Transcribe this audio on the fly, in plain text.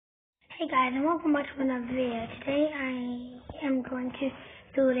Hey guys, and welcome back to another video. Today I am going to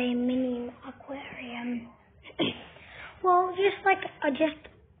build a mini aquarium. Well, just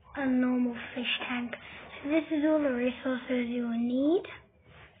a normal fish tank. So this is all the resources you will need.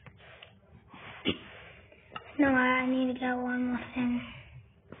 No, I need to get one more thing.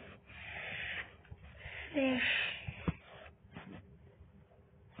 Fish.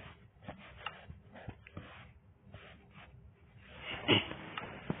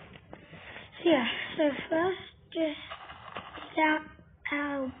 So first, just dig out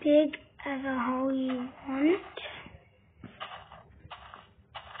how big as a hole you want.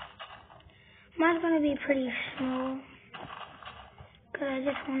 Mine's going to be pretty small, because I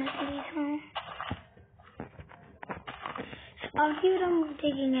just want it to be small. So I'll give them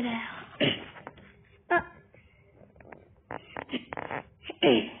digging it out.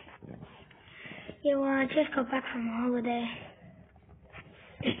 Yeah, well, I just got back from a holiday.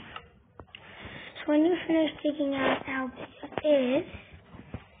 So when you finish digging out how big it is,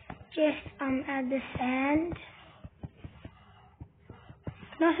 just add the sand.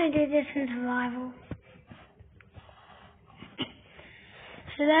 You can also do this in survival.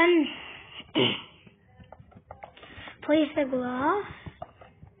 So then, place the glass.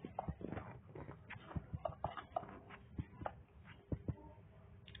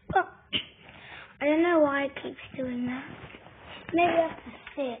 Oh, I don't know why it keeps doing that. Maybe I have to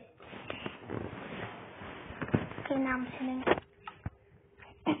sit. Okay, now I'm sitting.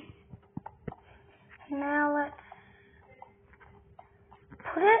 Now let's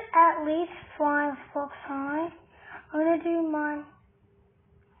put it at least 5 blocks high. I'm going to do mine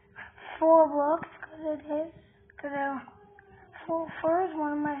 4 blocks because 4 is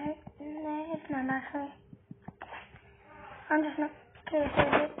one of my, it's not actually. I'm just not, okay, so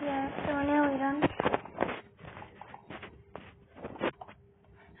we're nearly done.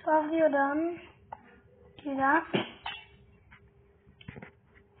 So after you're done, do that.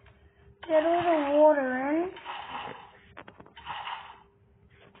 Get all the water in.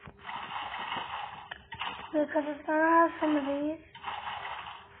 Because it's going to have some of these.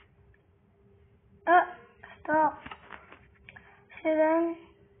 Stop. So then,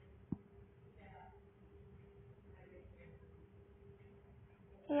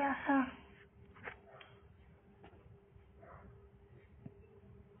 so.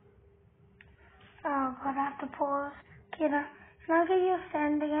 Oh god, I have to pause. Okay, now get your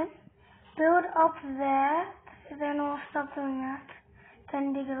sand again. Build up there. So then we'll stop doing that.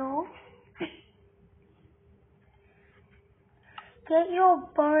 Then dig it all. Get your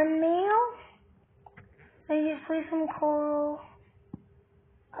bone meal. Then just place some coral.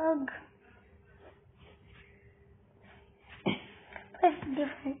 Ugh. Place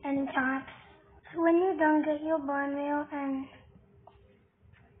different end types. So when you're done, get your bone meal and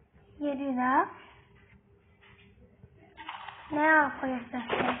you do that. Now place the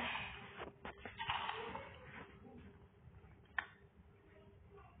fish.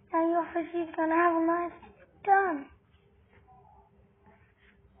 Now your fish is gonna have a nice done.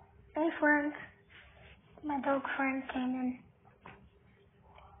 Hey friend. My dog friend came in.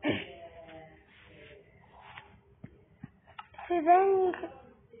 So then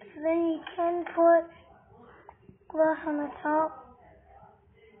you can put glass on the top,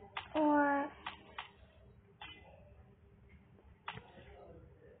 or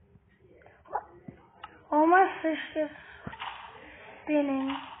all my fish just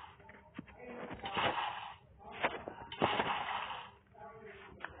spinning.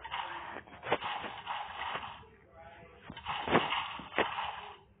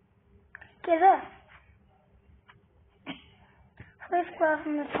 Get this. Place glass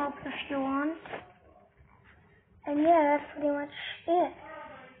on the top if you want. And yeah, that's pretty much it.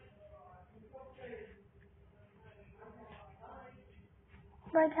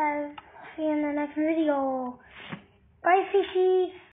 Bye guys. See you in the next video. Bye fishies.